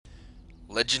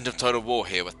Legend of Total War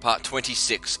here with part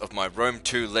 26 of my Rome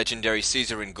 2 Legendary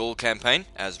Caesar in Gaul campaign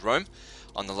as Rome.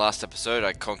 On the last episode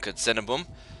I conquered Cenabum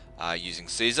using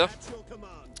Caesar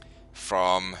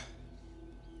from,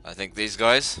 I think, these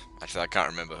guys. Actually I can't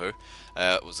remember who.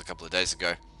 It was a couple of days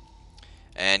ago.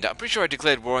 And I'm pretty sure I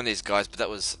declared war on these guys, but that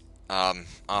was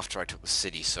after I took the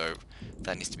city, so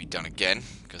that needs to be done again,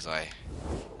 because that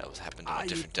happened on a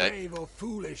different day. Brave or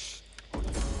foolish?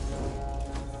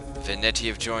 Veneti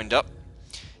have joined up.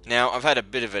 Now, I've had a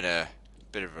bit of a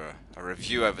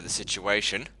review over the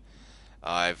situation.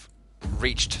 I've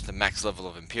reached the max level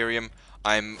of Imperium.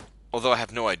 Although I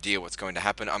have no idea what's going to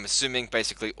happen, I'm assuming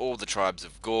basically all the tribes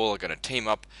of Gaul are going to team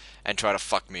up and try to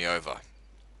fuck me over.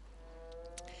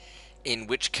 In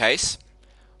which case,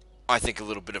 I think a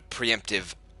little bit of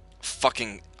preemptive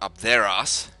fucking up their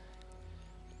ass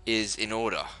is in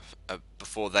order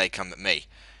before they come at me.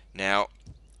 Now,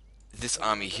 this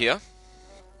army here,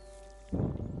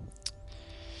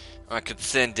 I could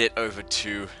send it over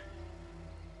to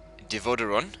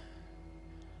Divoderon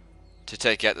to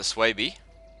take out the Swaby.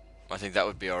 I think that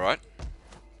would be alright.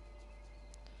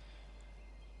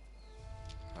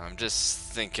 I'm just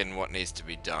thinking what needs to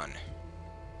be done.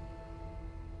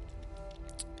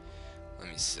 Let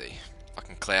me see.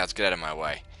 Fucking clouds, get out of my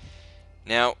way.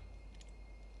 Now,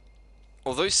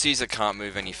 although Caesar can't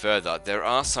move any further, there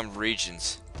are some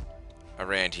regions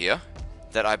around here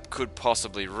that I could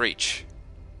possibly reach.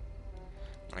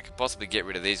 I could possibly get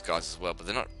rid of these guys as well, but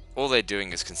they're not. All they're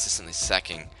doing is consistently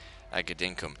sacking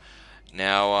Agadincum.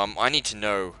 Now, I need to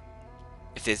know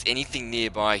if there's anything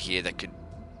nearby here that could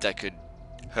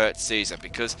hurt Caesar,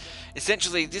 because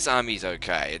essentially this army is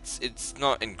okay. It's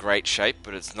not in great shape,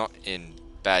 but it's not in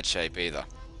bad shape either.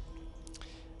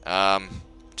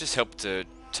 Just help to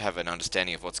have an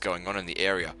understanding of what's going on in the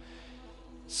area.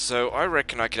 So I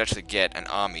reckon I could actually get an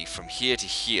army from here to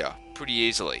here pretty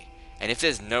easily. And if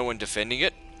there's no one defending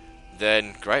it,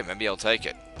 then great, maybe I'll take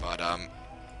it. But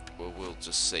we'll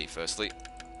just see. Firstly,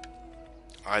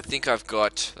 I think I've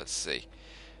got, let's see,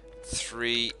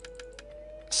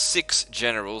 6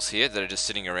 generals here that are just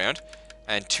sitting around,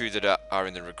 and 2 that are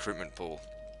in the recruitment pool.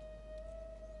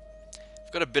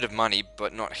 I've got a bit of money,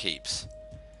 but not heaps.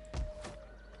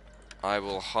 I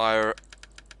will hire.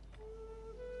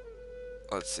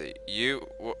 Let's see, you.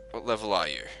 What level are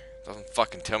you? Doesn't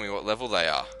fucking tell me what level they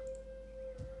are.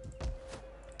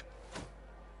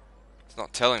 It's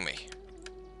not telling me.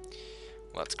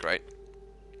 Well, that's great.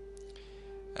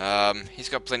 He's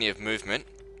got plenty of movement.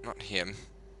 Not him.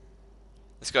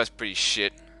 This guy's pretty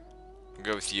shit. I'll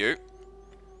go with you.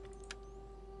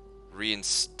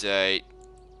 Reinstate.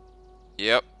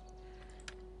 Yep.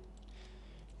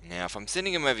 Now, if I'm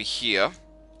sending him over here,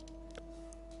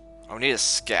 I'll need a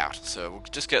scout. So we'll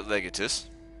just get Legatus,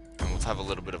 and we'll have a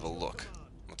little bit of a look.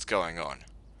 What's going on?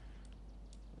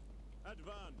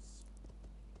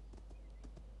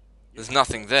 There's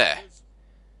nothing there.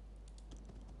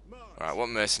 Alright, what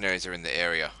mercenaries are in the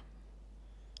area?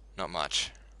 Not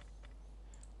much.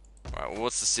 Alright, well,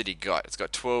 what's the city got? It's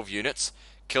got 12 units.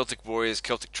 Celtic warriors,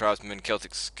 Celtic tribesmen,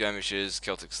 Celtic skirmishers,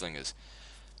 Celtic slingers.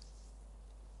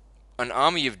 An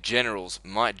army of generals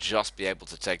might just be able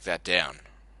to take that down.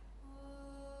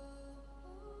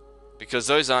 Because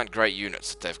those aren't great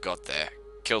units that they've got there.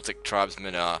 Celtic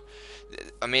tribesmen are...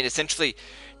 I mean, essentially,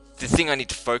 the thing I need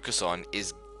to focus on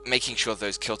is making sure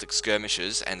those Celtic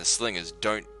skirmishers and the slingers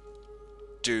don't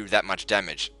do that much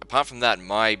damage. Apart from that,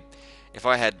 if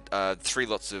I had 3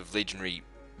 lots of veteran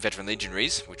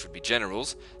legionaries, which would be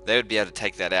generals, they would be able to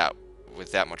take that out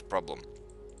without much problem.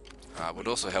 It would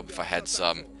also help if I had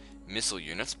some missile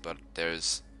units, but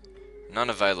there's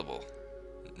none available.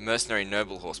 Mercenary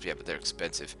noble horse, yeah, but they're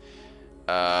expensive.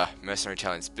 Mercenary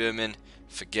Italian spearmen,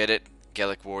 forget it.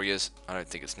 Gallic warriors, I don't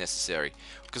think it's necessary.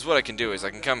 Because what I can do is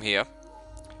I can come here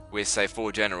with, say,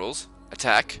 4 generals,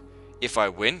 attack. If I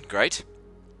win, great.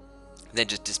 Then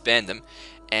just disband them.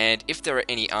 And if there are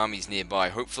any armies nearby,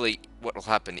 hopefully what will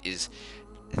happen is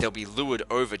they'll be lured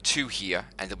over to here,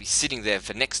 and they'll be sitting there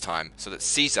for next time, so that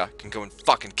Caesar can go and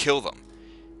fucking kill them.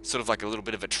 Sort of like a little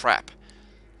bit of a trap.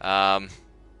 And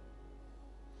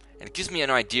it gives me an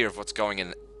idea of what's going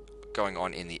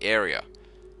on in the area.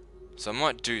 So I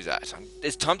might do that.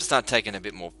 It's time to start taking a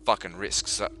bit more fucking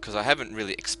risks, because I haven't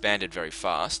really expanded very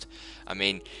fast. I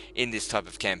mean, in this type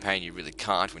of campaign you really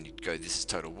can't when you go this is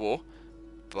Total War.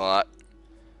 But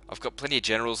I've got plenty of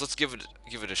generals. Let's give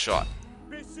it a shot.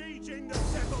 Besieging the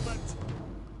settlement.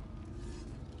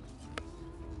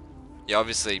 Yeah,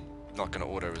 obviously not going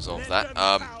to auto-resolve that,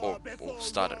 or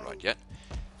start it right yet.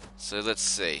 So let's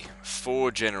see.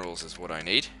 4 generals is what I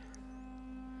need.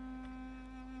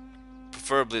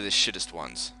 Preferably the shittest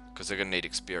ones, because they're going to need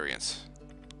experience.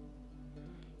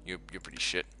 You're pretty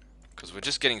shit, because we're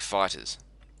just getting fighters.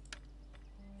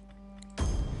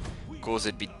 Of course,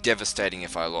 it'd be devastating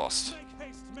if I lost. Make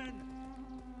haste, men.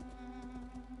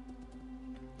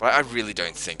 But I really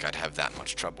don't think I'd have that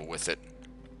much trouble with it,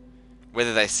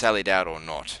 whether they sallied out or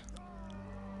not.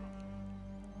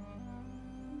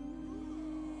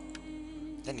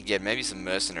 Then again, maybe some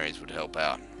mercenaries would help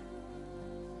out.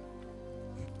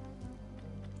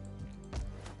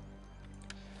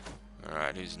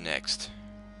 Alright, who's next?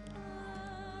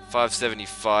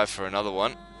 575 for another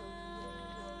one.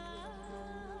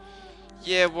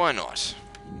 Yeah, why not?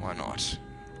 Why not?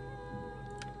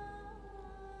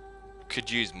 Could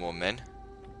use more men.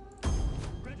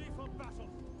 Ready for battle.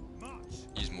 March.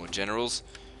 Use more generals.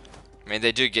 I mean,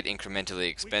 they do get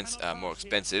incrementally more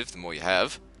expensive the more you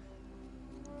have.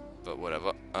 But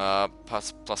whatever.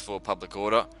 Plus 4 public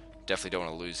order. Definitely don't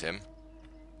want to lose him.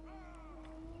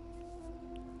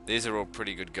 These are all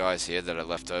pretty good guys here that are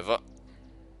left over.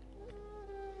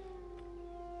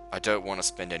 I don't want to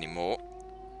spend any more.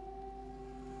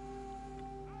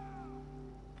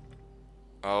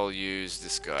 I'll use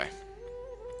this guy.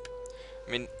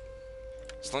 I mean,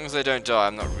 as long as they don't die,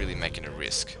 I'm not really making a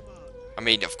risk. I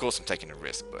mean, of course I'm taking a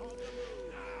risk, but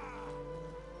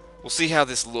we'll see how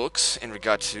this looks in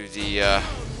regard to the,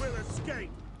 Will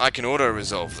escape. I can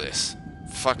auto-resolve this.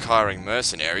 Fuck hiring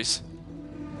mercenaries.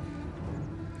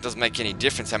 It doesn't make any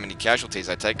difference how many casualties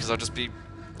I take, because I'll just be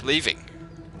leaving.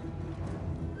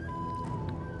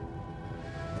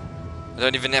 I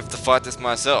don't even have to fight this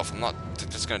myself. I'm not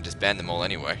just going to disband them all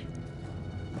anyway.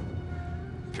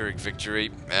 Pyrrhic victory,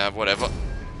 whatever.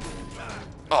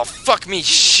 Oh, fuck me,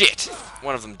 shit!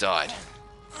 One of them died.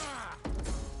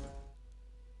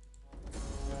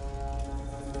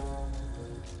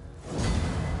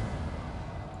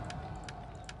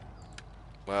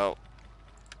 Well,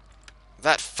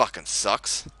 that fucking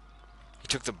sucks. He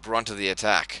took the brunt of the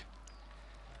attack.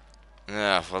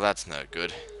 Ah, well that's no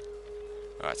good.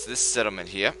 Alright, so this settlement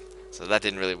here. So that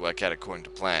didn't really work out according to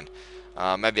plan.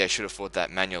 Maybe I should have fought that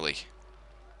manually.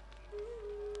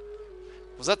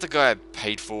 Was that the guy I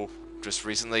paid for just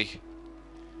recently?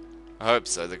 I hope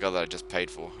so, the guy that I just paid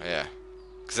for, yeah.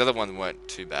 Because the other ones weren't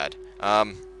too bad.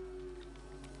 Or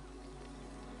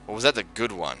was that the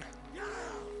good one?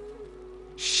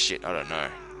 Shit, I don't know.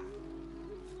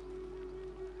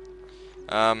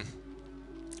 I'm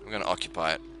gonna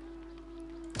occupy it.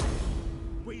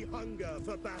 We hunger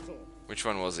for battle. Which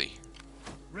one was he?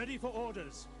 Ready for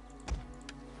orders.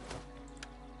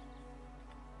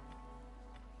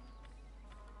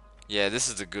 Yeah, this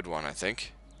is the good one, I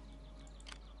think.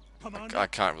 Commander. I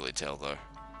can't really tell, though.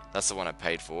 That's the one I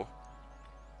paid for.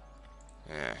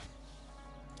 Yeah.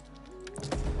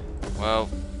 Well,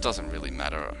 doesn't really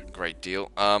matter a great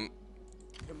deal. Commander.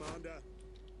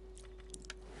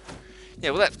 Yeah,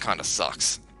 well that kind of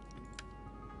sucks.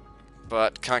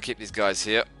 But can't keep these guys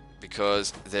here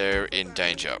because they're in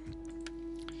danger.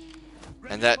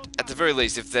 And that, at the very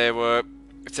least, if there are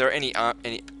any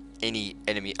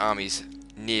enemy armies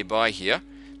nearby here,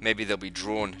 maybe they'll be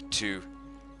drawn to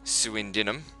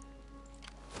Suindinum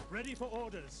Ready for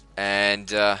orders. and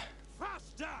Faster.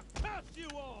 Curse you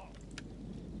all.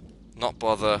 not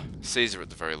bother Caesar at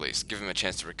the very least. Give him a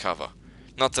chance to recover.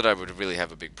 Not that I would really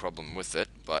have a big problem with it,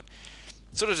 but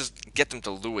sort of just get them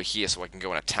to lure here so I can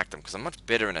go and attack them, because I'm much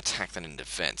better in attack than in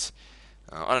defense.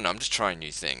 I don't know, I'm just trying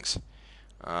new things.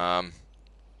 Could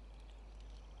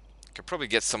probably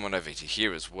get someone over to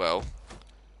here as well.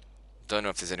 Don't know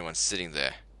if there's anyone sitting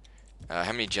there.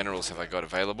 How many generals have I got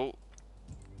available?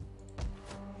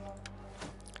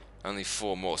 Only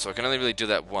 4 more, so I can only really do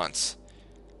that once.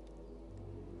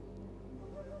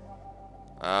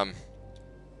 Don't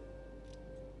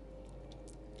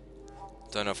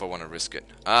know if I want to risk it.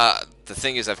 The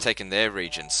thing is I've taken their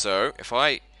region, so if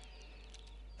I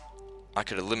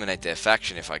could eliminate their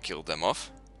faction if I killed them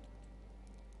off.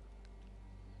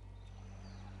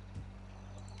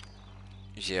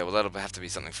 Yeah, well that'll have to be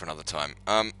something for another time.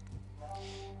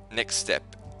 Next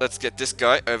step. Let's get this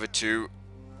guy over to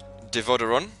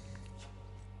Devoderon.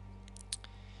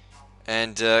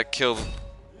 And kill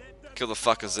the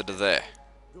fuckers that are there.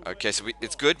 Okay, so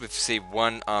it's good. We see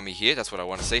one army here. That's what I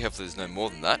want to see. Hopefully there's no more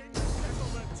than that.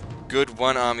 Good,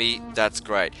 one army. That's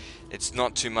great. It's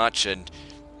not too much, and,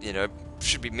 you know,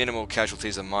 should be minimal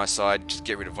casualties on my side. Just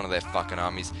get rid of one of their fucking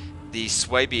armies. The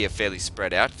Swabi are fairly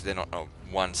spread out. They're not a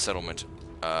one settlement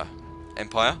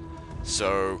empire.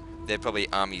 So their probably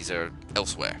armies are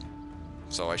elsewhere.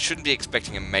 So I shouldn't be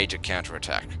expecting a major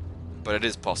counterattack. But it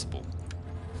is possible.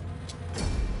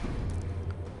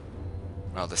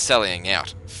 Oh, they're sallying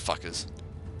out, fuckers.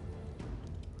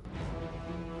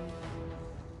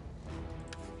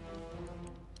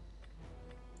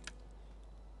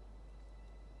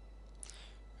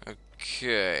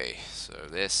 Okay, so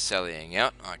they're sallying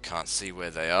out. I can't see where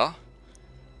they are.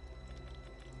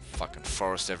 Fucking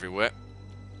forest everywhere.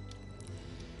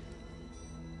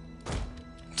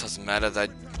 Doesn't matter,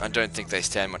 I don't think they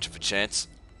stand much of a chance.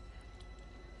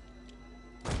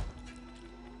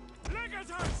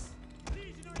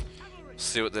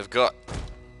 See what they've got.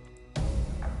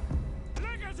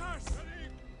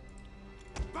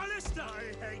 Ballista!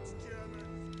 I hate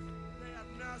Germans. They have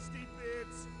nasty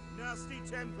beards, nasty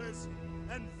tempers,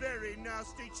 and very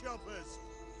nasty choppers.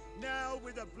 Now,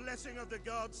 with the blessing of the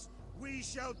gods, we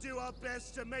shall do our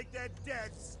best to make their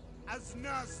deaths as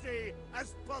nasty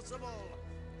as possible.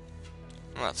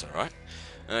 Well, that's alright.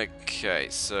 Okay,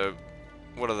 so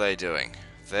what are they doing?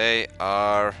 They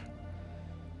are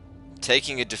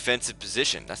taking a defensive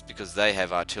position. That's because they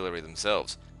have artillery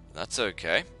themselves. That's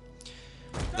okay.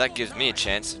 That gives me a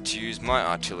chance to use my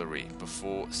artillery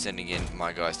before sending in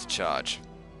my guys to charge.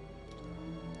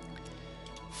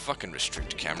 Fucking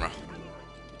restrict camera.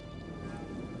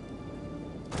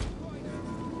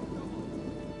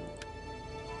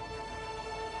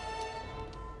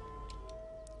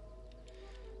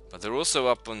 But they're also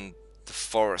up on the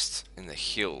forest in the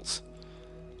hills.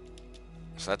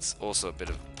 So that's also a bit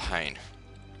of a pain.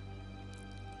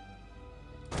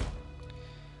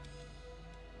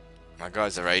 My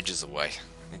guys are ages away.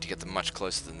 I need to get them much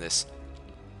closer than this.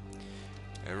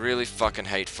 I really fucking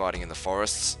hate fighting in the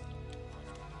forests.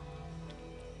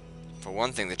 For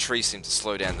one thing, the trees seem to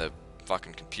slow down the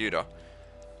fucking computer.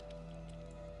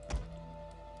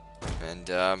 And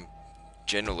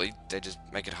generally, they just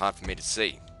make it hard for me to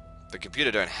see. The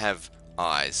computer don't have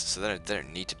eyes, so they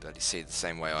don't need to bloody see it the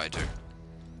same way I do.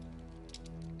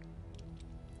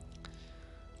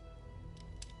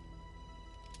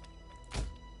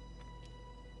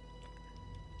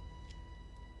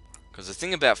 Because the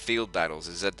thing about field battles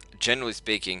is that, generally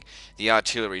speaking, the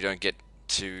artillery don't get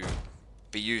to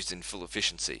be used in full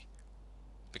efficiency,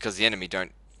 because the enemy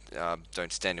don't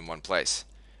stand in one place,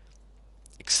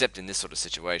 except in this sort of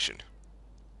situation.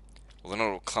 Well, they're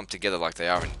not all clumped together like they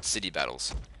are in city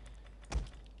battles.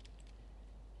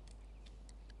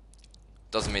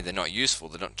 Doesn't mean they're not useful.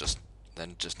 They're just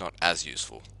not as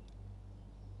useful.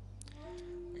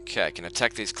 Okay, I can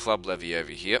attack these club levy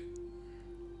over here.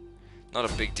 Not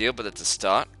a big deal, but it's a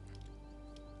start.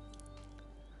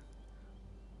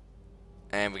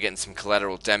 And we're getting some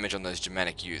collateral damage on those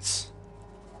Germanic youths.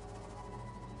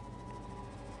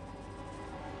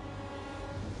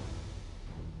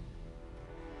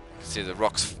 See the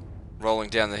rocks rolling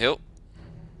down the hill.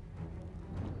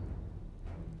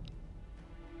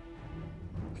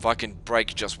 If I can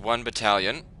break just one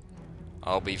battalion,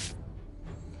 that'll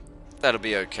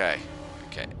be okay.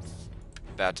 Okay,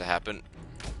 about to happen.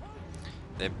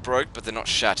 They're broke, but they're not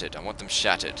shattered. I want them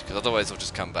shattered, because otherwise they'll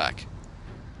just come back.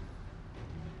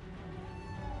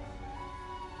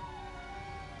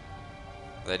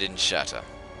 They didn't shatter.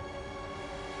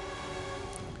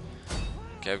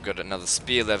 Okay, we've got another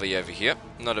spear levy over here.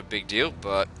 Not a big deal,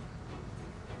 but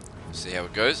we'll see how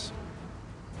it goes.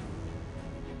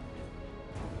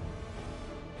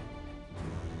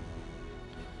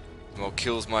 The more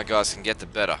kills my guys can get, the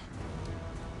better.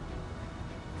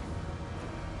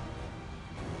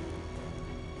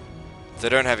 They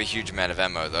don't have a huge amount of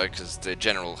ammo though, because the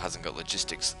general hasn't got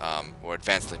logistics, or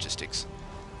advanced logistics.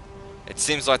 It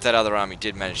seems like that other army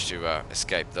did manage to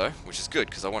escape though, which is good,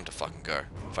 because I want to fucking go.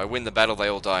 If I win the battle, they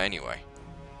all die anyway.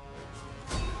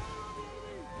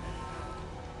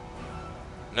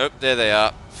 Nope, there they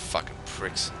are. Fucking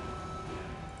pricks.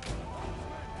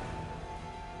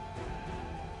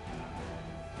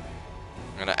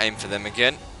 I'm gonna aim for them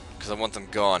again, because I want them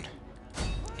gone.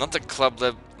 Not that club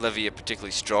levy are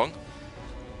particularly strong.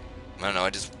 I don't know, I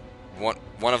just want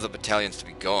one of the battalions to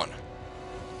be gone.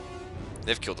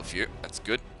 They've killed a few, that's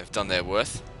good. They've done their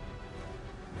worth.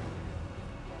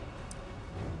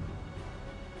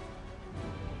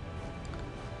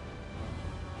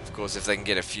 Of course, if they can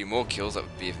get a few more kills, that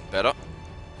would be even better.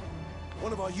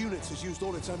 One of our units has used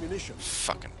all its ammunition.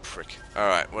 Fucking prick.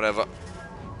 Alright, whatever.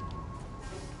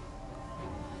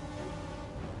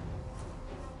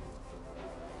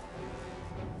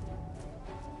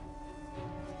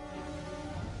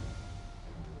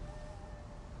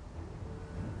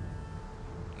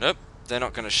 Nope, they're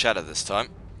not going to shatter this time.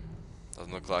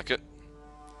 Doesn't look like it.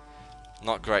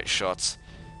 Not great shots.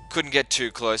 Couldn't get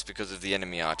too close because of the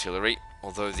enemy artillery.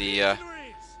 Although the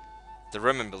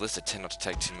Roman ballista tend not to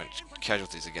take too much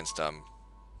casualties against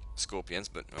scorpions,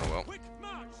 but oh well.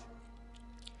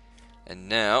 And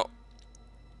now,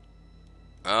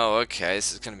 oh okay,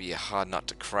 this is going to be a hard nut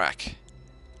to crack.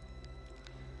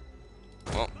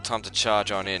 Well, time to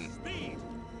charge on in.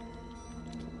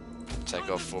 Take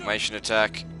off formation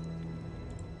attack.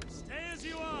 Stay as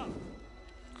you are.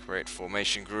 Create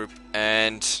formation group,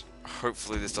 and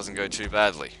hopefully this doesn't go too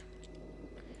badly.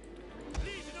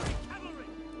 Legionary cavalry.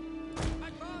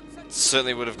 Advance and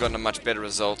Certainly would have gotten a much better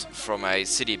result from a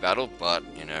city battle, but,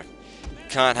 you know,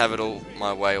 can't have it all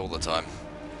my way all the time.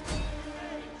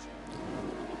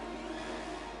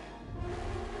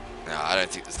 No, I don't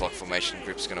think this lock formation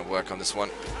group's going to work on this one.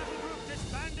 group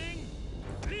disbanding.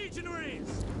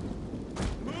 Legionaries.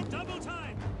 Move double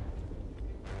time.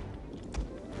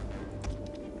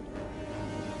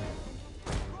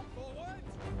 Forward.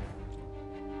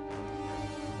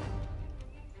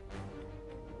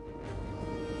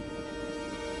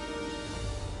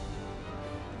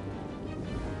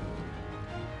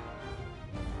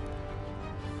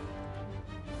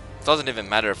 Doesn't even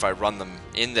matter if I run them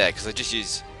in there, because I just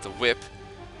use the whip,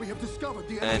 We have discovered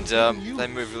the and enemy's hidden they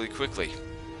units. move really quickly.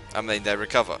 I mean, they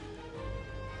recover.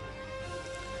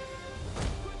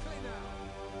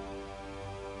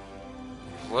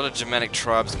 A lot of Germanic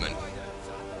tribesmen.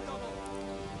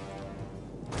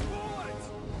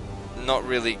 Not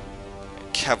really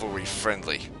cavalry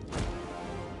friendly.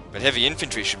 But heavy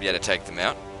infantry should be able to take them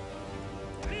out.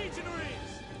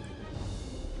 Legionaries.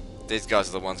 These guys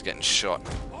are the ones getting shot.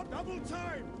 On double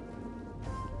time.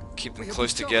 Keep them We have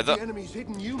close discovered together the enemy's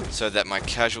hidden units. so that my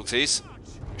casualties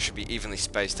should be evenly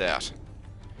spaced out.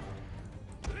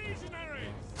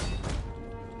 Legionaries.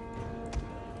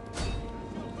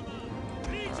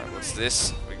 Alright, what's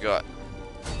this? We got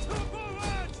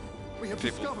Forward. We have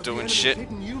people discovered doing the enemy's shit.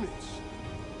 hidden units.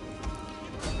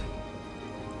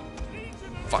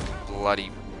 fucking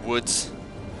bloody woods.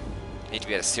 Need to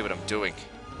be able to see what I'm doing.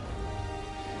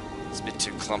 It's a bit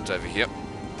too clumped over here.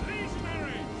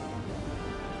 Legionaries.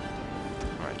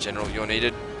 Alright, General, you're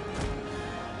needed.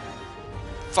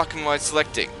 Fuck am I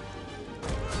selecting?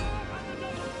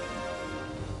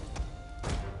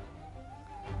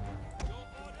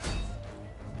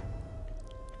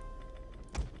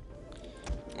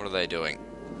 What are they doing?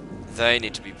 They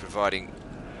need to be providing...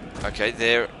 Okay,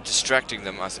 they're distracting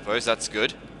them, I suppose. That's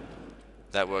good.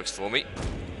 That works for me.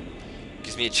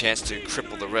 Gives me a chance to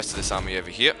cripple the rest of this army over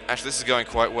here. Actually, this is going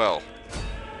quite well,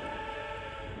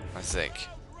 I think.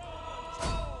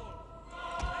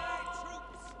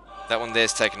 That one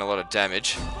there's taken a lot of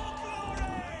damage.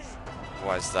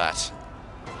 Why is that?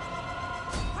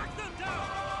 Hack them down.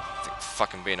 I think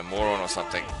fucking being a moron or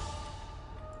something.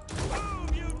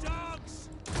 Move, you dogs.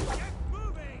 Get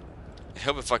moving. It'd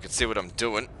help if I could see what I'm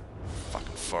doing.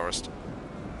 Fucking forest.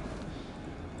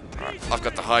 Alright, I've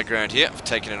got the high ground here. I've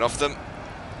taken it off them.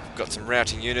 I've got some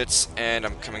routing units, and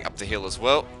I'm coming up the hill as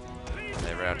well.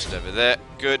 They're routed over there.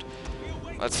 Good.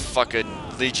 Let's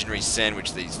fucking legionary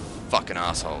sandwich these fucking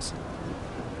assholes.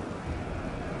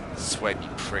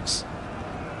 Swapey pricks.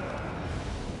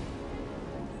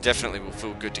 Definitely will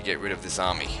feel good to get rid of this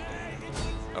army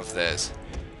of theirs.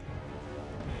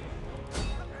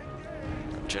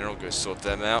 General, go sort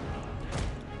them out.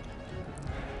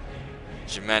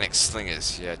 Germanic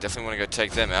slingers. Yeah, definitely want to go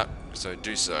take them out, so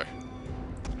do so.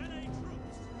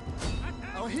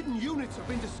 Our hidden units have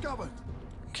been discovered.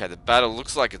 Okay, the battle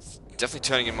looks like it's definitely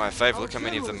turning in my favor. Our Look how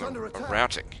many of them general is under are attack.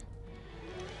 routing.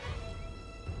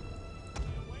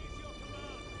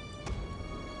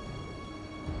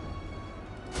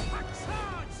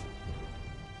 Charge.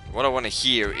 What I want to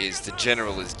hear is the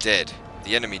general is dead.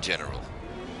 The enemy general.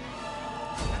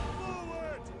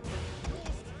 Forward.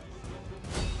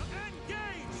 Engage.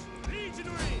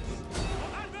 Legionaries.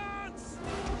 Advance.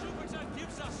 Jupiter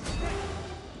gives us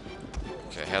strength.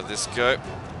 Okay, how'd this go?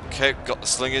 Okay, got the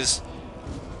slingers.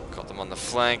 Got them on the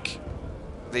flank.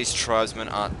 These tribesmen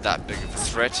aren't that big of a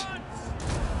threat.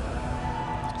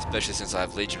 Especially since I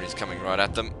have legionaries coming right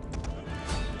at them.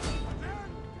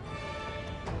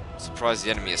 Surprised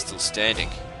the enemy is still standing.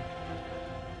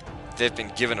 They've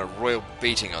been given a royal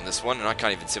beating on this one, and I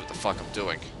can't even see what the fuck I'm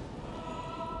doing.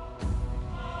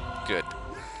 Good.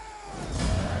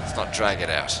 Let's not drag it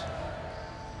out.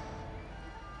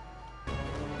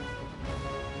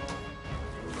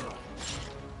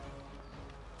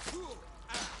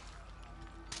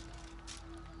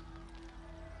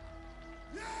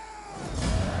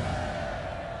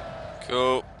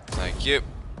 Cool. Thank you.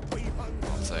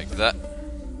 I'll take that.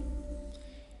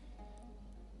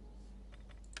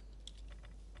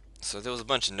 So there was a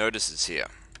bunch of notices here.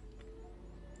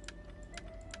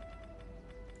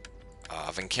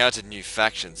 I've encountered new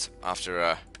factions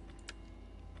after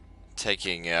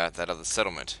taking that other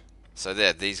settlement. So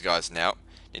there, these guys now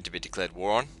need to be declared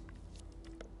war on.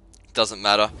 Doesn't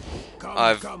matter.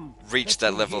 I've reached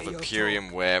that level of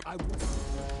Imperium where the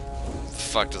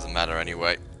fuck doesn't matter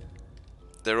anyway.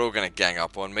 they're all going to gang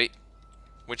up on me,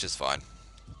 which is fine.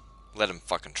 Let them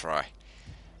fucking try.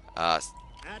 At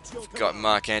your Got command.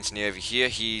 Mark Antony over here.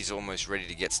 He's almost ready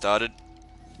to get started.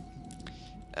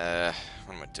 What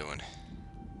am I doing?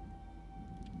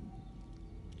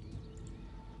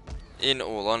 In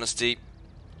all honesty,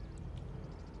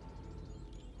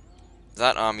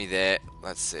 that army there,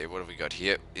 let's see, what have we got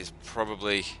here, is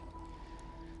probably,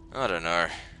 I don't know,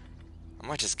 I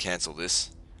might just cancel this.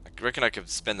 I reckon I could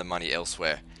spend the money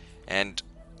elsewhere, and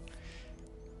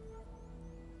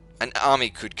an army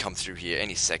could come through here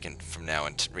any second from now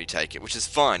and retake it, which is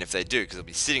fine if they do, because they'll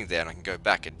be sitting there and I can go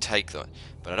back and take them,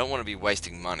 but I don't want to be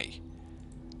wasting money.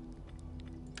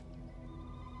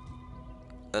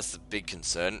 That's the big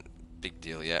concern. Big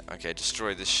deal, yeah. Okay,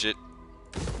 destroy this shit.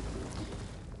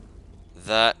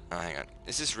 That... oh, hang on.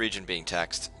 Is this region being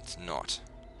taxed? It's not.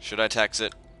 Should I tax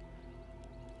it?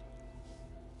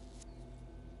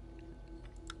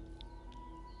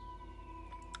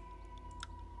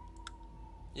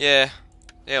 Yeah.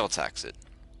 Yeah, I'll tax it.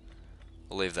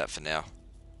 We'll leave that for now.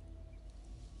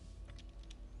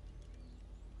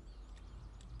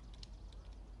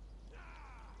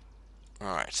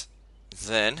 Alright.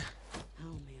 Then... How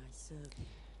may I serve you?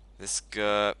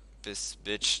 this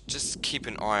bitch, just keep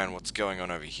an eye on what's going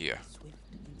on over here. Swift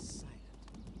and silent,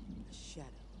 a shadow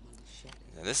among shadows.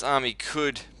 Now, this army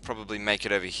could probably make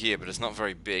it over here, but it's not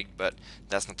very big, but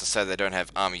that's not to say they don't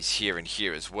have armies here and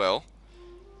here as well.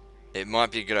 It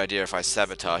might be a good idea if I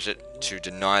sabotage it to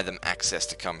deny them access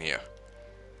to come here.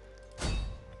 I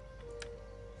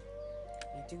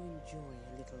do enjoy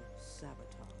a little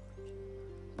sabotage.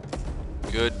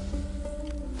 Good.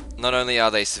 Not only are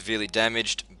they severely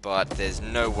damaged, but there's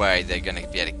no way they're going to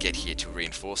be able to get here to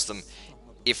reinforce them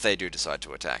if they do decide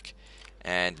to attack.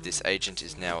 And this agent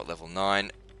is now at level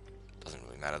 9. Doesn't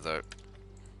really matter though.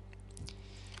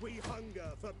 We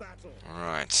hunger for battle.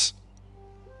 Alright.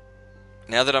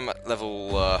 Now that I'm at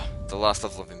level, the last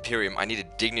level of Imperium, I need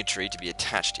a dignitary to be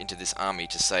attached into this army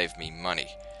to save me money.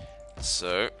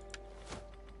 So,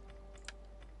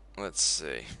 let's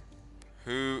see.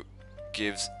 Who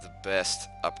gives the best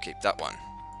upkeep? That one.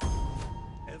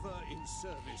 Ever in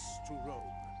service to Rome.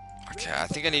 Okay, I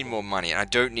think I need more money, and I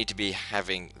don't need to be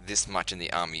having this much in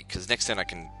the army, because next turn I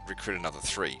can recruit another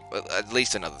 3. Well, at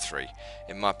least another 3.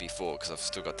 It might be 4, because I've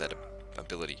still got that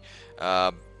ability.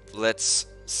 Let's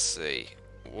see.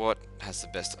 What has the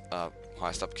best,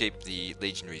 highest upkeep? The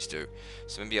legionaries do.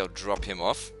 So maybe I'll drop him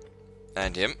off,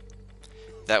 and him.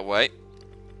 That way,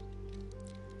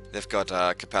 they've got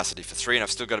capacity for 3, and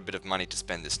I've still got a bit of money to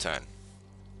spend this turn.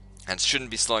 And shouldn't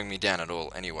be slowing me down at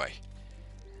all anyway.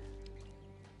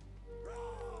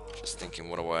 Just thinking,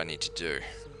 what do I need to do?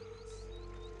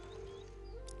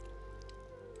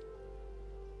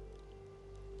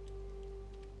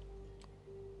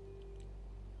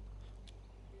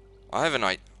 I have an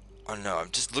idea. Oh no, I'm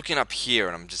just looking up here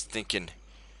and I'm just thinking,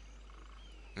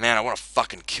 man, I want to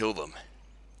fucking kill them.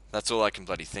 That's all I can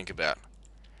bloody think about.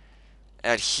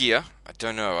 Out here, I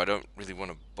don't know, I don't really want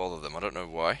to bother them, I don't know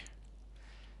why.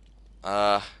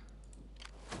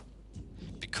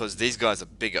 Because these guys are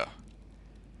bigger.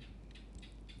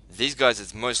 These guys,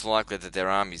 it's most likely that their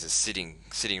armies are sitting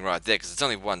right there, because it's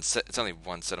only one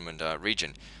settlement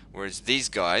region. Whereas these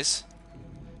guys,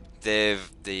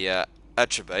 they've the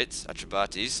Atrebates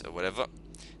or whatever,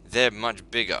 they're much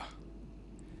bigger.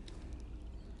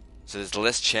 So there's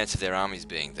less chance of their armies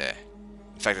being there.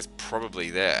 In fact, it's probably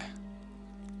there.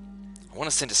 I want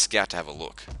to send a scout to have a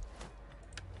look.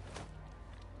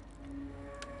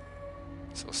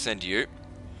 So I'll send you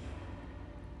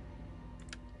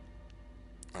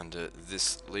under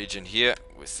this legion here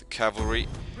with the cavalry.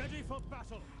 Ready for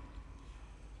battle.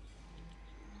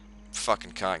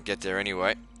 Fucking can't get there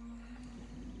anyway.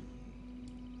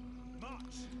 March.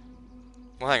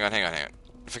 Well, hang on.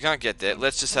 If I can't get there,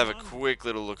 let's just have a quick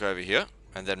little look over here,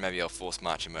 and then maybe I'll force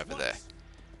march him over there.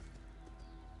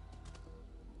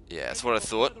 Yeah, that's what I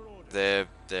thought. There.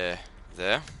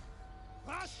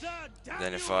 Faster,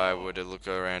 Then if I were to look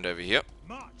around over here,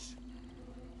 March.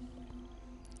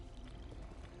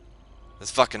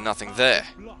 there's fucking nothing there.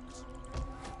 Blocked.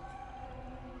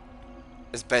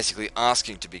 It's basically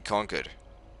asking to be conquered.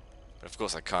 But of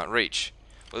course I can't reach.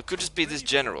 Well, it could just be this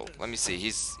general. Let me see.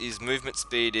 His movement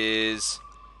speed is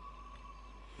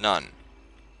none.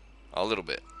 A little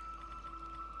bit.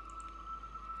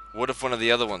 What if one of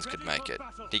the other ones could make it?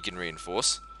 He can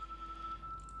reinforce.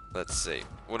 Let's see.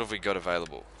 What have we got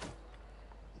available?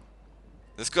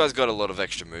 This guy's got a lot of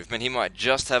extra movement. He might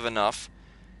just have enough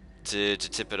to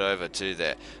tip it over to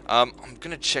there. I'm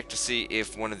gonna check to see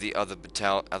if one of the other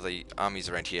armies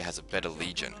around here has a better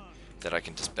legion. that I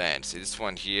can disband. See this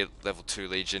one here, level 2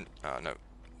 Legion. Oh no,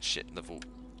 shit, level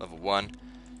 1.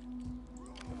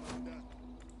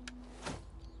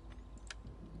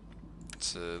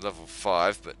 It's level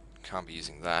 5, but can't be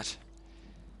using that.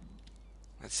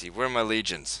 Let's see, where are my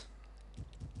legions?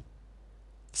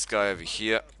 This guy over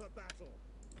here.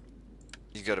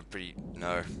 He's got a pretty...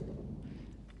 no.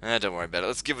 Don't worry about it.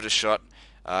 Let's give it a shot.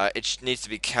 It needs to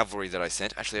be cavalry that I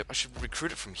sent. Actually, I should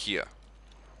recruit it from here.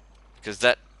 Because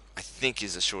that, I think,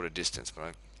 is a shorter distance. But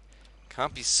I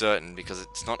can't be certain because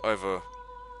it's not over...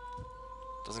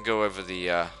 doesn't go over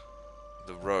the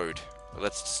road. But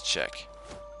let's just check.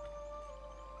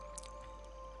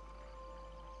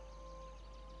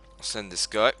 I'll send this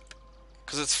guy.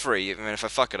 Because it's free. I mean, if I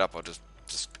fuck it up, I'll just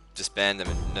disband them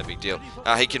and no big deal.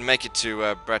 He can make it to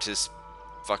Bratis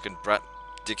fucking brat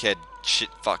dickhead shit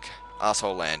fuck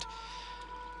asshole land.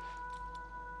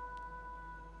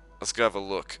 Let's go have a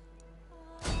look.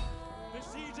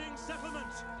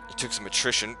 He took some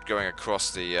attrition going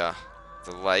across the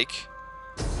lake.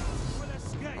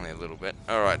 Only a little bit.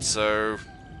 Alright, so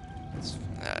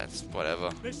it's whatever.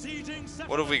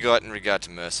 What have we got in regard to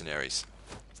mercenaries?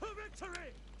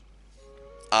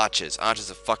 Archers.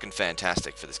 Archers are fucking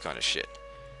fantastic for this kind of shit.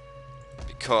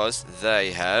 Because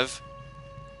they have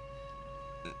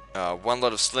one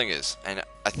lot of slingers. And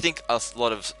I think a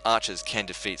lot of archers can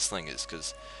defeat slingers.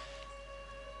 Because,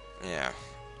 yeah,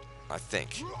 I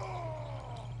think.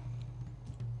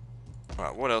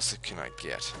 Alright, what else can I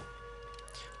get?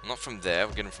 Not from there,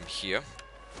 we'll get him from here.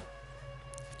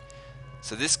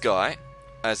 So this guy,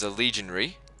 as a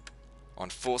legionary, on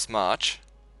forced march...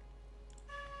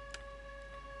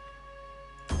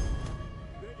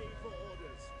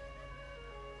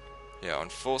 yeah, on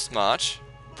forced march,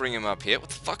 bring him up here. What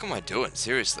the fuck am I doing?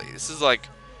 Seriously, this is like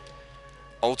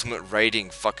ultimate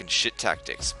raiding fucking shit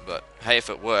tactics. But hey, if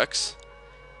it works,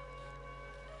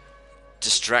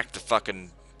 distract the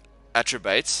fucking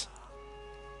attribates.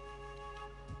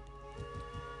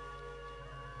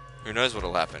 Who knows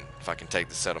what'll happen if I can take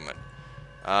the settlement.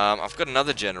 I've got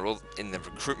another general in the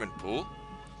recruitment pool.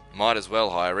 Might as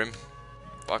well hire him.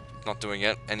 Fuck, not doing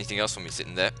it. Anything else for me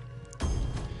sitting there.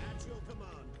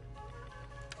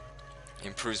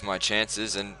 Improves my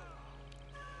chances, and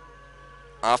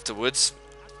afterwards,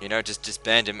 you know, just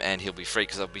disband him and he'll be free,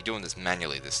 because I'll be doing this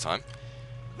manually this time.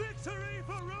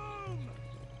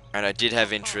 And I did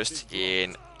have interest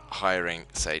in hiring,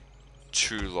 say,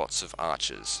 2 lots of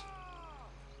archers.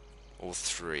 Or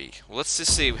 3. Well, let's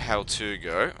just see how 2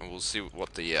 go, and we'll see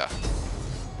what the,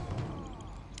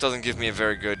 doesn't give me a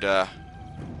very good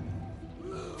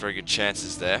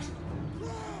chances there.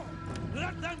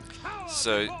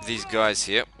 So, these guys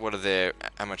here, what are their...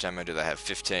 how much ammo do they have?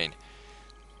 15.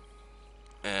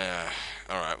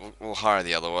 Alright, we'll hire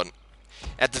the other one.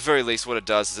 At the very least, what it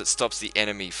does is it stops the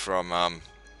enemy from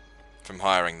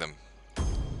hiring them.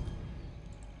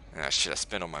 Ah, shit, I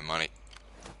spent all my money.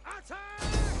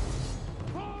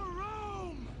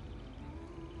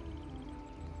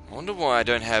 I wonder why I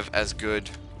don't have as good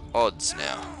odds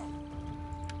now.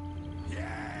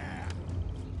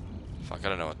 Fuck, I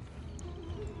don't know what...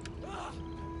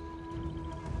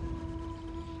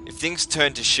 if things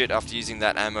turn to shit after using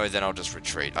that ammo, then I'll just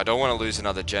retreat. I don't want to lose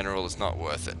another general, it's not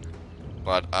worth it.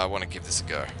 But I want to give this a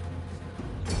go.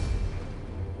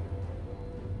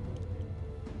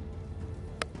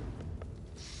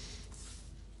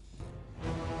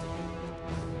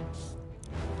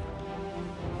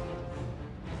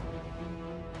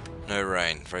 No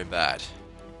rain, very bad.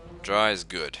 Dry is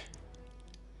good.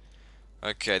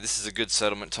 Okay, this is a good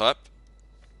settlement type,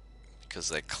 because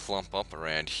they clump up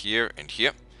around here and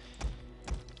here.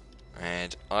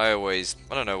 And I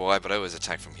don't know why, but I always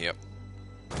attack from here.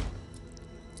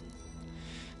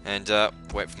 And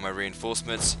wait for my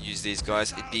reinforcements, use these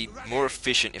guys. It'd be more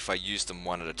efficient if I used them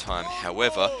one at a time.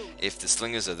 However, if the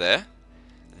slingers are there,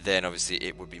 then obviously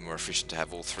it would be more efficient to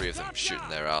have all 3 of them shooting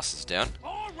their asses down.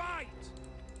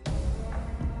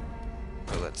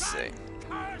 So let's see.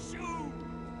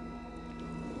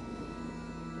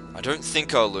 I don't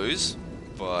think I'll lose,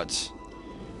 but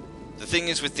the thing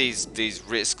is with these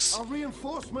risks, Our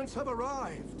reinforcements have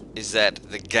arrived. is that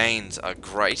the gains are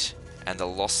great and the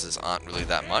losses aren't really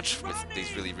that much with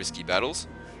these really risky battles.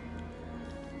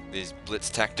 These blitz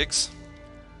tactics,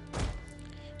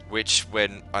 which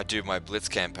when I do my blitz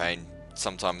campaign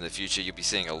sometime in the future, you'll be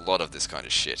seeing a lot of this kind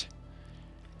of shit.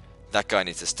 That guy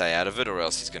needs to stay out of it or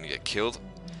else he's going to get killed.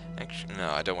 Actually, no,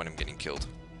 I don't want him getting killed.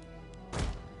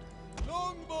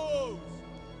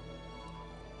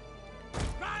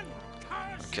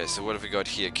 Okay, so what have we got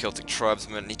here? Celtic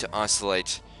tribesmen. Need to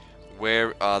isolate.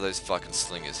 Where are those fucking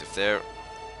slingers? If they're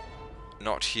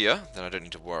not here, then I don't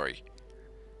need to worry.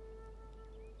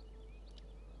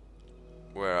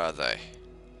 Where are they?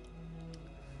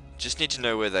 Just need to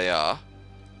know where they are,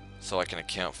 so I can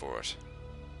account for it.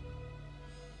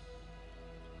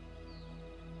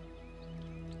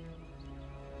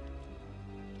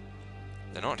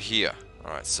 They're not here.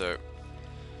 Alright, so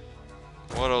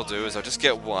what I'll do is I'll just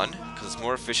get one, because it's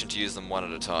more efficient to use them one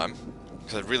at a time.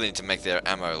 Because I really need to make their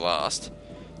ammo last.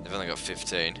 They've only got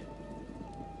 15.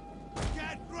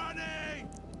 Get running!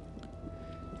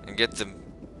 And get them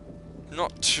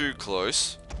not too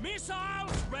close,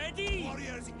 Missiles ready!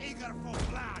 Warriors eager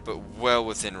for blood! but well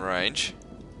within range.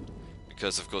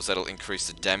 Because of course that'll increase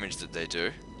the damage that they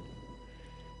do.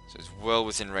 So it's well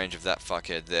within range of that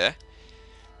fuckhead there.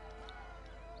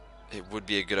 It would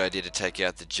be a good idea to take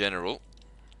out the general.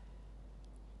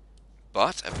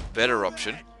 But a better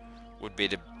option would be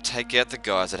to take out the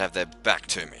guys that have their back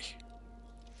to me.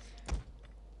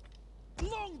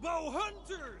 Longbow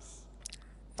hunters!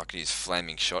 I could use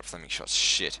flaming shot. Flaming shot's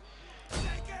shit.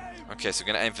 Okay, so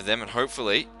we're gonna aim for them, and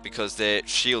hopefully, because their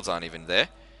shields aren't even there,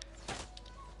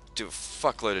 do a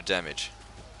fuckload of damage.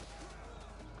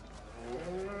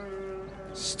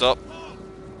 Stop.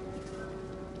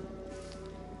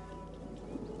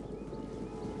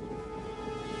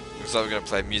 Looks like we're gonna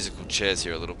play musical chairs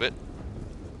here a little bit.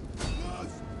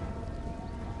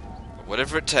 But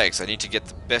whatever it takes, I need to get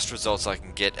the best results I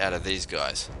can get out of these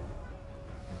guys.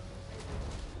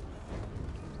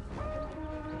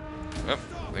 Oh,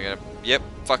 we're gonna, yep,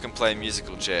 fucking play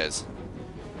musical chairs.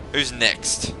 Who's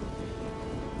next?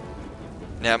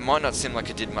 Now, it might not seem like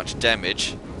it did much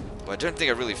damage, but I don't think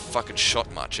I really fucking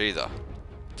shot much either.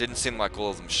 Didn't seem like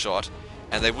all of them shot,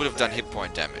 and they would have done hit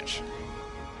point damage.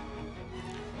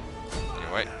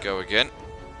 Anyway, go again.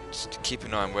 Just keep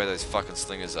an eye on where those fucking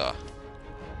slingers are.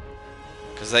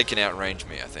 Because they can outrange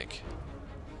me, I think.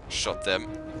 Shot them.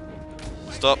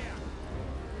 Stop.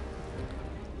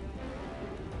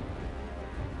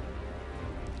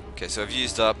 Okay, so I've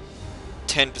used up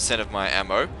 10% of my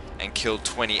ammo and killed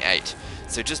 28.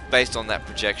 So just based on that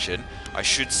projection, I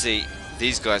should see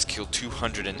these guys kill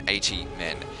 280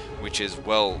 men, which is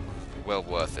well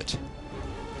worth it.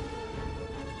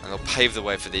 And they'll pave the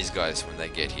way for these guys when they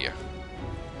get here.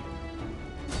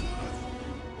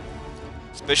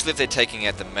 Especially if they're taking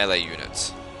out the melee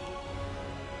units.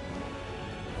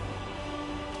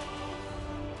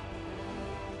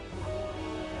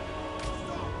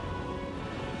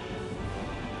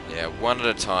 Yeah, one at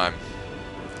a time.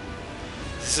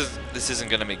 This isn't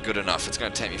going to be good enough. It's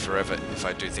going to take me forever if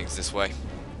I do things this way.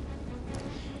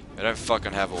 I don't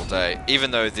fucking have all day.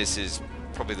 Even though this is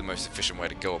probably the most efficient way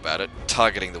to go about it,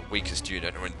 targeting the weakest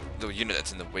unit, or the unit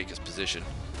that's in the weakest position.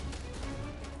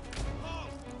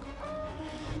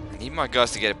 I need my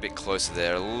guys to get a bit closer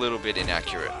there, a little bit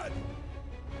inaccurate.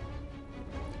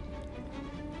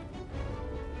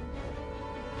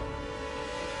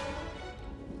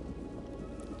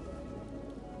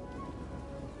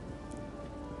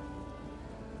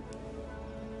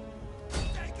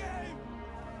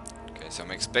 Okay, so I'm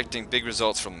expecting big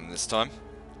results from them this time.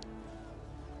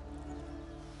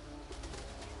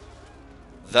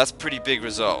 That's pretty big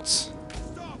results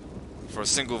for a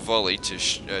single volley to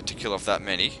kill off that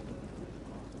many.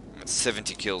 I'm at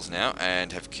 70 kills now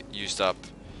and have used up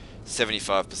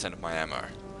 75% of my ammo.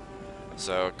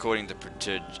 So according to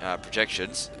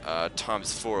projections,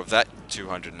 times 4 of that,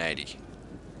 280.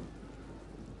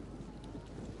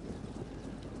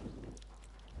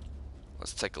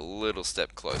 Let's take a little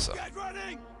step closer.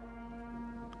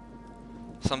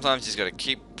 Sometimes you just gotta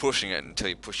keep pushing it until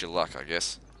you push your luck, I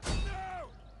guess.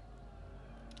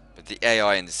 But the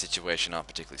AI in this situation aren't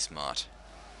particularly smart.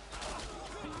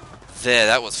 There,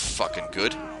 that was fucking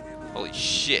good. Holy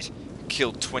shit.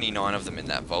 Killed 29 of them in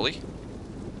that volley.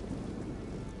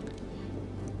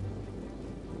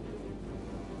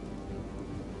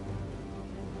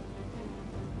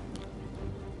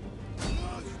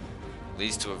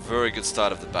 Leads to a very good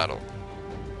start of the battle.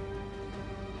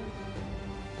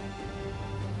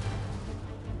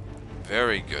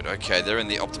 Very good. Okay, they're in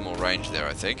the optimal range there,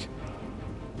 I think.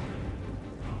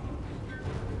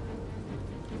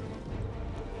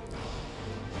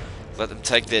 Let them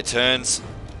take their turns.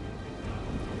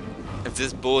 If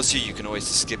this bores you, you can always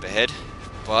just skip ahead,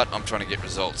 but I'm trying to get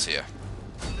results here.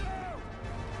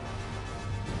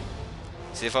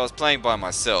 See, if I was playing by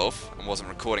myself and wasn't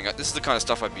recording, this is the kind of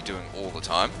stuff I'd be doing all the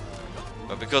time.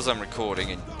 But because I'm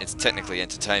recording and it's technically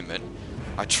entertainment,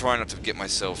 I try not to get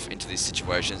myself into these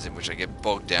situations in which I get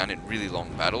bogged down in really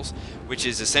long battles, which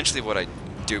is essentially what I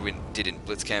did in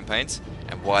Blitz campaigns,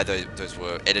 and why those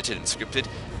were edited and scripted.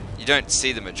 You don't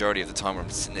see the majority of the time where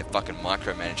I'm sitting there fucking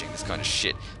micromanaging this kind of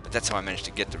shit, but that's how I managed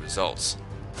to get the results.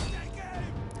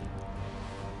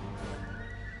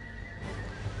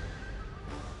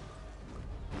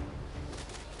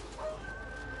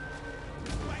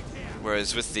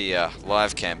 Whereas with the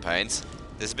live campaigns,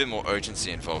 there's a bit more urgency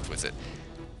involved with it.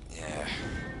 Yeah.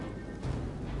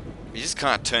 You just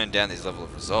can't turn down these level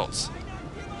of results.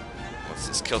 What's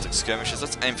this? Celtic skirmishers?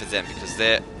 Let's aim for them because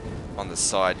they're on the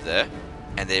side there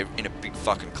and they're in a big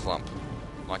fucking clump.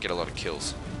 Might get a lot of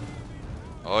kills.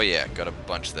 Oh yeah, got a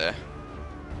bunch there.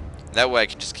 That way I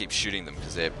can just keep shooting them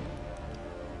because they're,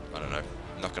 I don't know,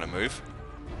 not going to move.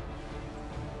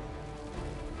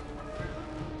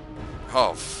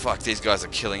 Oh fuck, these guys are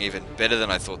killing even better than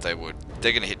I thought they would.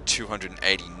 They're gonna hit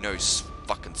 280, no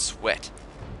fucking sweat.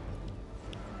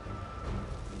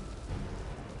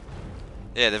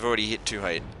 Yeah, they've already hit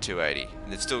 280,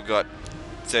 and they've still got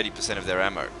 30% of their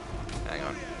ammo. Hang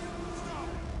on.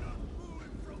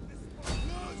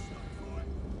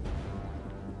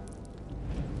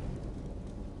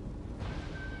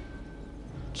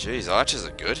 Jeez, archers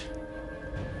are good.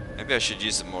 Maybe I should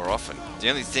use them more often. The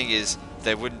only thing is,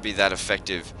 they wouldn't be that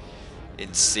effective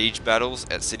in siege battles,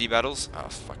 at city battles. Oh,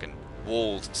 fucking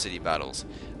walled city battles.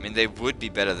 I mean, they would be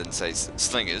better than, say,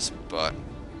 slingers, but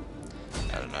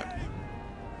I don't know.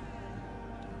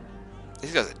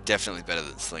 These guys are definitely better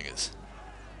than slingers.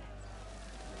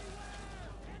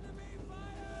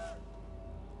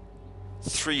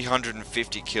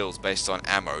 $350 kills based on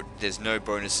ammo. There's no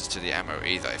bonuses to the ammo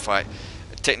either. If I,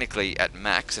 technically at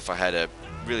max, if I had a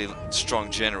really strong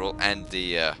general and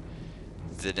the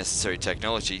necessary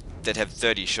technology, they'd have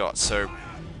 30 shots. So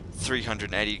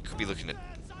 380 could be looking at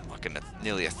fucking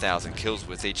nearly 1,000 kills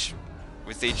with each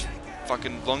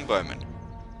fucking longbowman.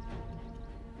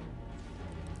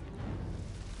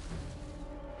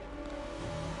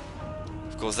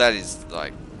 Of course, that is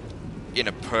like in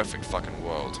a perfect fucking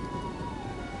world.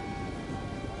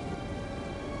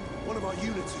 One of our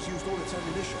units has used all its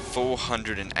ammunition.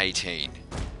 418.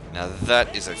 Now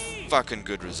that is a fucking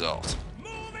good result.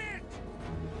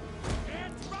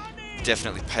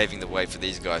 Definitely paving the way for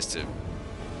these guys to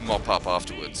mop up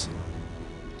afterwards.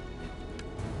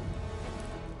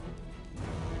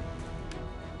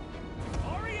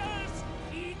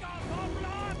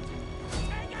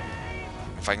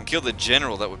 If I can kill the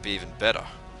general, that would be even better.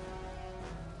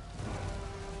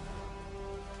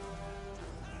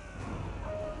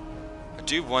 I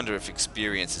do wonder if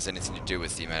experience has anything to do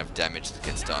with the amount of damage that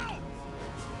gets done.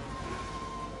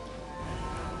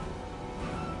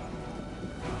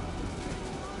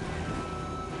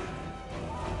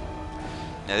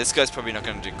 Now this guy's probably not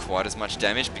going to do quite as much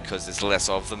damage because there's less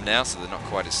of them now, so they're not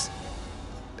quite as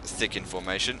thick in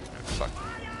formation. Oh, fuck.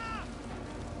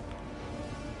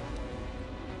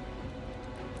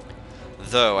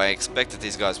 Though I expect that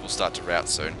these guys will start to rout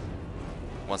soon,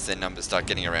 once their numbers start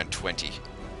getting around 20.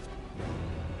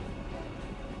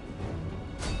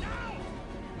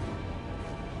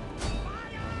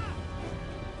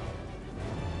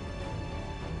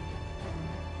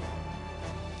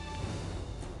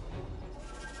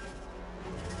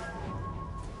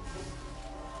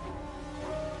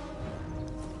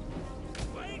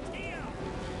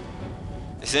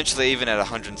 Essentially, even at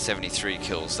 173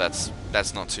 kills, that's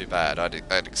not too bad. I'd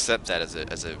accept that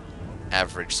as a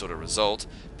average sort of result,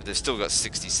 but they've still got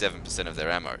 67% of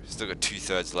their ammo. Still got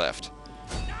 2/3 left.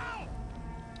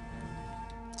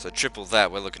 So triple that,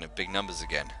 we're looking at big numbers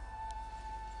again.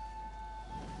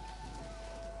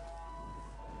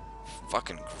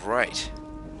 Fucking great.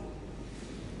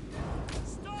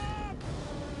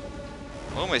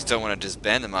 I almost don't want to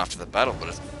disband them after the battle, but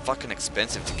it's fucking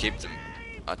expensive to keep them.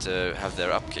 To have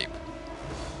their upkeep.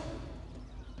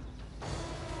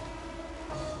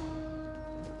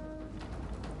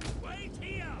 Wait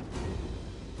here.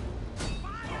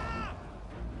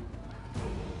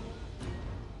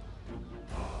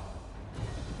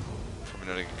 Probably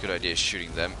not a good idea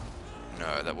shooting them.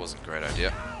 No, that wasn't a great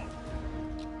idea.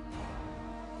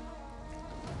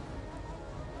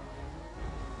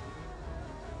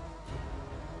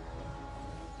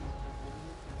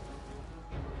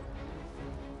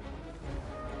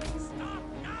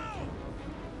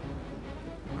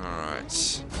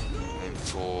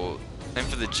 Aim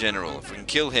for the general. If we can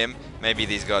kill him, maybe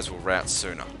these guys will rout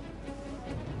sooner.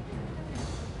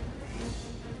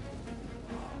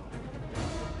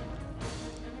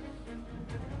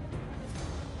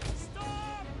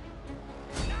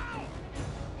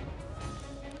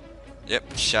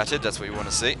 Yep, shattered. That's what you want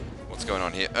to see. What's going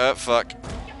on here? Fuck.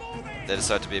 They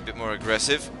decide to be a bit more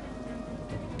aggressive.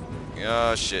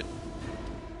 Oh, shit.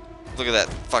 Look at that.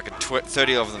 Fucking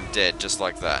 30 of them dead, just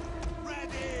like that.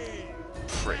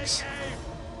 pricks.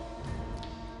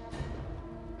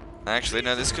 Actually,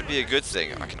 no, this could be a good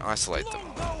thing. I can isolate them.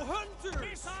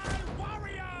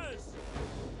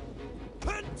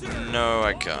 No,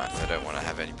 I can't. I don't want to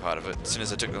have any part of it. As soon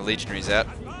as I took the legionaries out,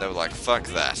 they were like, fuck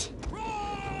that.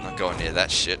 I'm not going near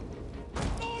that shit.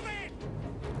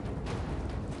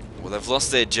 Well, they've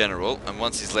lost their general, and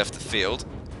once he's left the field,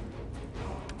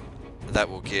 that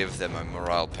will give them a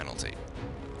morale penalty.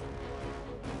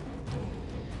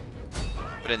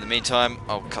 But in the meantime,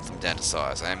 I'll cut them down to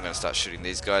size. I am going to start shooting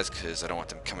these guys because I don't want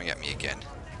them coming at me again.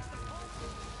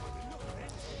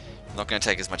 I'm not going to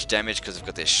take as much damage because I've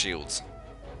got their shields.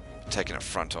 Taking it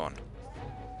front on.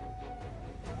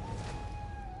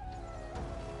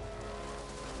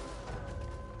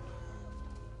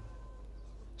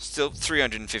 Still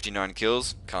 359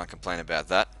 kills. Can't complain about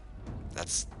that.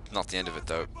 That's not the end of it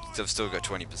though. They've still got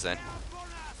 20%.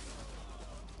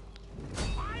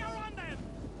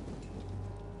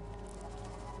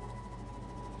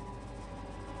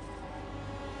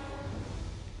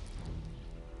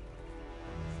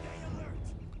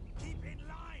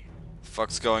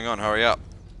 Fuck's going on? Hurry up.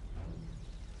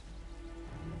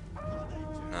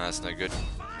 No, that's no good.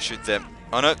 Shoot them.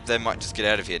 Oh no, they might just get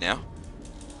out of here now.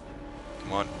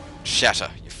 Come on. Shatter,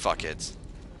 you fuckheads.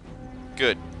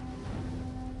 Good.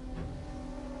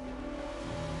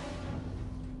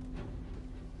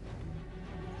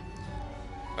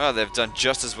 Oh, they've done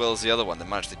just as well as the other one. They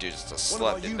managed to do just a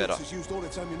slight bit better. Has used all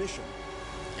its ammunition.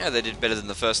 Yeah, they did better than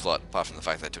the first lot, apart from the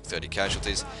fact they took 30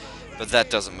 casualties. But that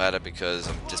doesn't matter because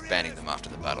I'm disbanding them after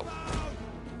the battle.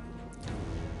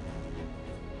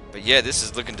 But yeah, this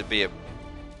is looking to be a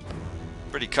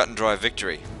pretty cut and dry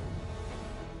victory.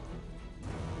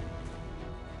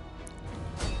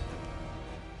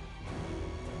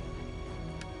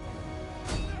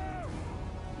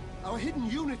 Our hidden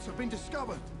units have been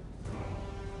discovered.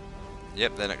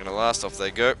 Yep, they're not going to last. Off they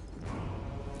go.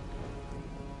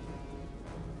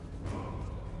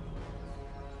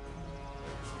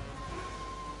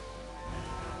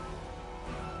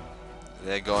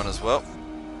 They're gone as well.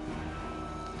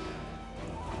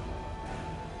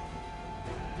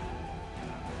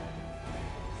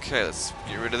 Okay, let's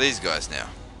get rid of these guys now.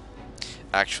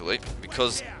 Actually,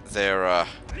 because they're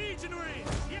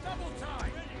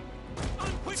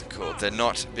what's it called? They're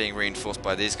not being reinforced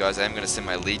by these guys. I am going to send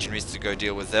my legionaries to go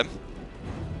deal with them.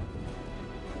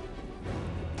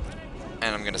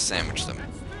 And I'm going to sandwich them.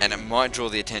 And it might draw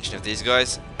the attention of these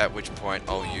guys, at which point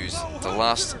I'll use the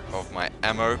last of my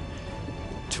ammo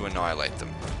to annihilate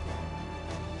them.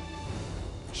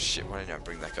 Shit, why didn't I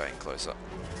bring that guy in closer?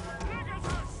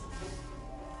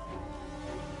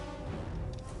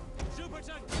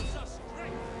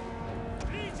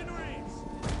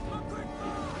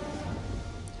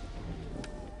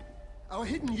 Our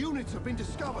hidden units have been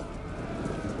discovered.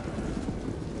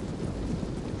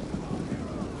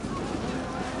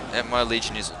 And my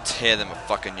legionaries will tear them a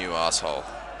fucking new asshole.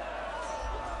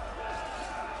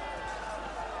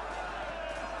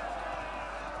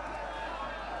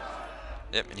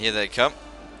 Yep, and here they come.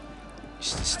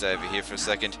 Just stay over here for a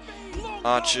second.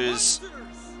 Archers.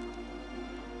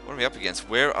 What are we up against?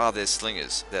 Where are their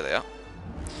slingers? There they are.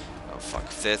 Oh fuck,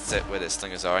 if they're set where their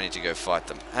slingers are, I need to go fight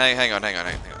them. Hang on.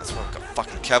 That's what I've got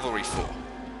fucking cavalry for.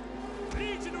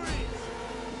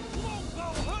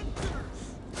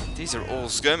 These are all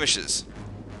skirmishers.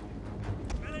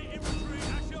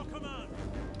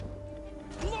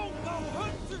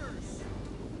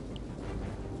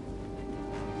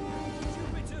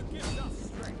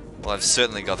 Well, I've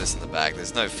certainly got this in the bag.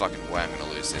 There's no fucking way I'm going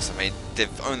to lose this. I mean,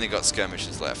 they've only got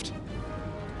skirmishers left.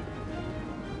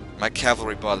 My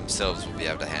cavalry by themselves will be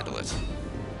able to handle it.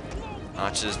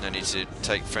 Archers, no need to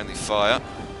take friendly fire.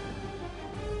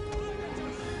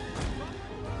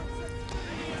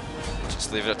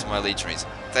 Just leave it up to my legionaries.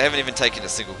 They haven't even taken a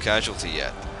single casualty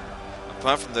yet.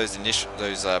 Apart from those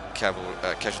casualties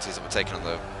that were taken on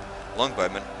the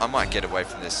longbowmen, I might get away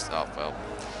from this. Oh well,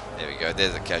 there we go.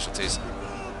 There's the casualties.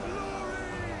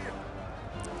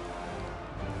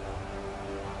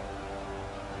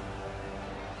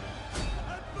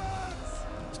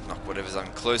 Just knock whatever's on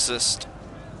closest.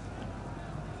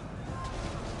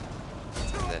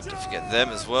 And then don't forget them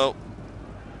as well.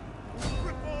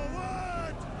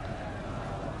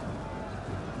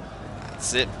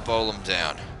 That's it, bowl them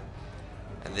down.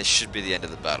 And this should be the end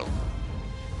of the battle.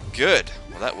 Good.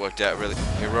 Well, that worked out really.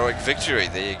 Heroic victory.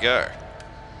 There you go.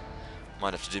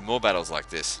 Might have to do more battles like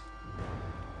this.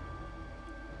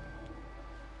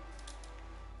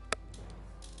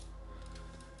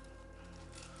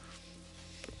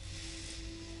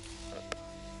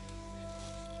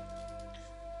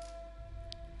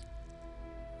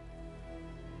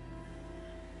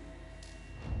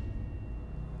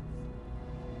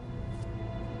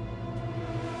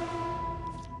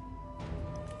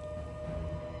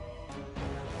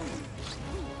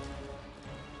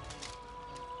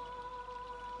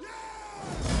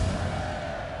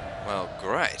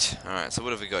 Great. Alright, so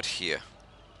what have we got here?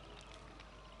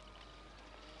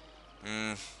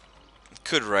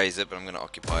 Could raise it, but I'm going to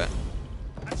occupy it.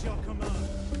 At your command.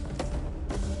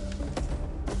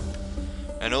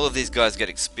 And all of these guys get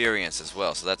experience as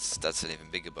well, so that's an even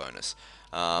bigger bonus.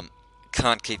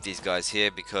 Can't keep these guys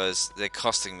here because they're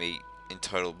costing me in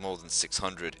total more than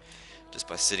 600 just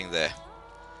by sitting there.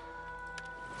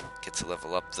 Get to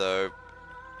level up though.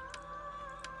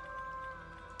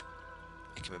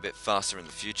 Make him a bit faster in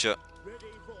the future. Ready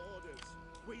for orders.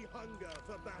 We hunger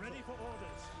for battle. Ready for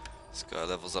orders. This guy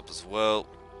levels up as well.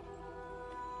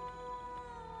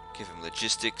 Give him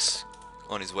logistics,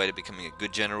 on his way to becoming a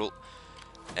good general,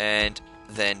 and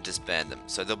then disband them.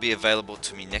 So they'll be available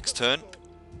to me next turn.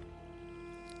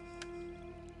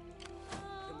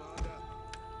 Commander.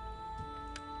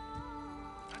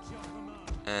 At your command.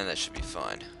 And that should be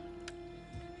fine.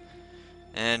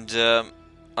 And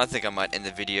I think I might end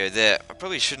the video there. I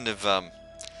probably shouldn't have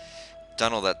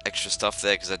done all that extra stuff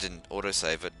there because I didn't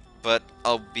autosave it. But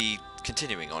I'll be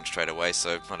continuing on straight away,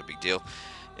 so not a big deal.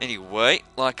 Anyway,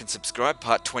 like and subscribe.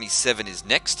 Part 27 is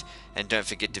next. And don't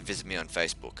forget to visit me on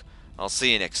Facebook. I'll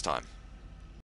see you next time.